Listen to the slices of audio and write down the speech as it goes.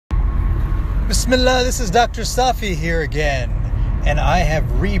Bismillah, this is Dr. Safi here again, and I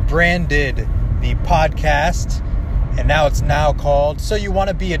have rebranded the podcast, and now it's called So You Want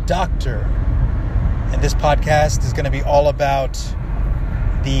to Be a Doctor. And this podcast is going to be all about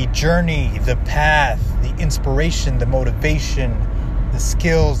the journey, the path, the inspiration, the motivation, the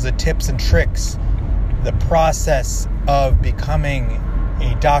skills, the tips and tricks, the process of becoming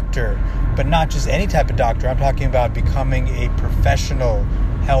a doctor, but not just any type of doctor. I'm talking about becoming a professional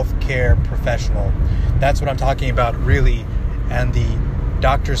healthcare professional. That's what I'm talking about, really. And the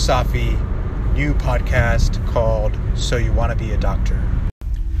Dr. Safi new podcast called So You Want to Be a Doctor.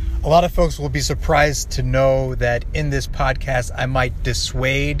 A lot of folks will be surprised to know that in this podcast, I might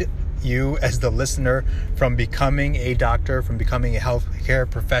dissuade you as the listener from becoming a doctor, from becoming a healthcare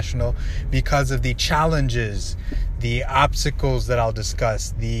professional, because of the challenges, the obstacles that I'll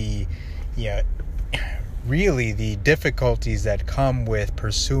discuss, really the difficulties that come with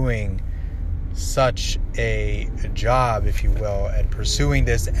pursuing such a job, if you will, and pursuing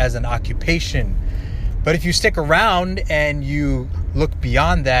this as an occupation. But if you stick around and you look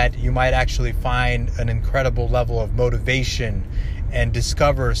beyond that, you might actually find an incredible level of motivation and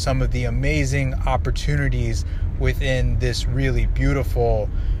discover some of the amazing opportunities within this really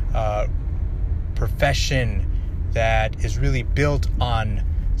beautiful profession that is really built on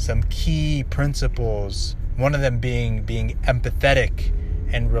some key principles, one of them being empathetic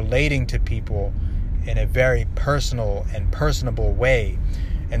and relating to people in a very personal and personable way.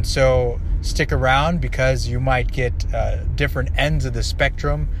 And so stick around, because you might get different ends of the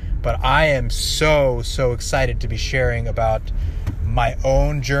spectrum, but I am so excited to be sharing about my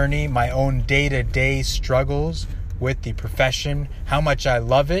own journey, my own day-to-day struggles with the profession, how much I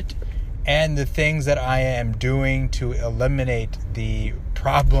love it, and the things that I am doing to eliminate the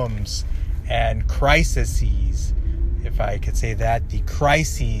problems and crises, if I could say that, the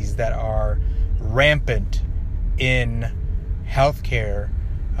crises that are rampant in healthcare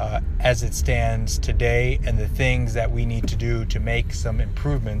as it stands today, and the things that we need to do to make some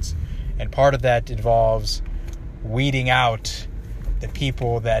improvements. And part of that involves weeding out the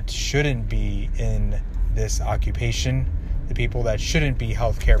people that shouldn't be in this occupation, the people that shouldn't be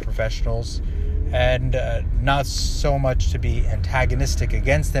healthcare professionals, and not so much to be antagonistic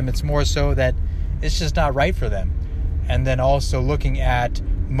against them. It's more so that it's just not right for them. And then also looking at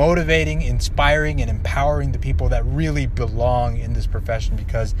motivating, inspiring, and empowering the people that really belong in this profession,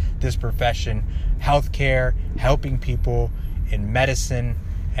 because this profession, healthcare, helping people in medicine,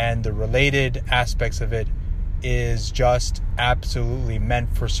 and the related aspects of it, is just absolutely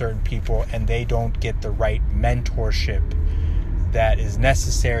meant for certain people, and they don't get the right mentorship that is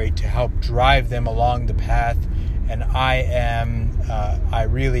necessary to help drive them along the path. And I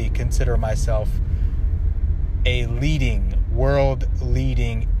really consider myself a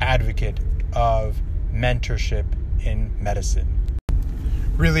world-leading advocate of mentorship in medicine.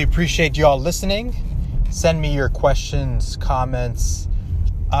 Really appreciate you all listening. Send me your questions, comments.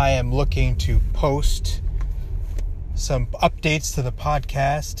 I am looking to post some updates to the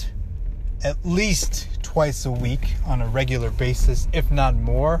podcast at least twice a week on a regular basis, if not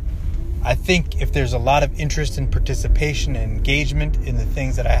more. I think if there's a lot of interest and participation and engagement in the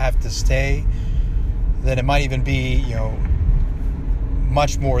things that I have to say, then it might even be,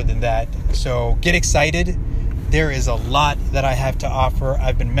 much more than that. So get excited. There is a lot that I have to offer.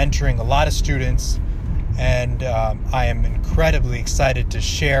 I've been mentoring a lot of students, and I am incredibly excited to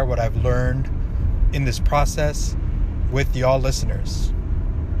share what I've learned in this process with y'all listeners.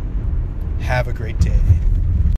 Have a great day.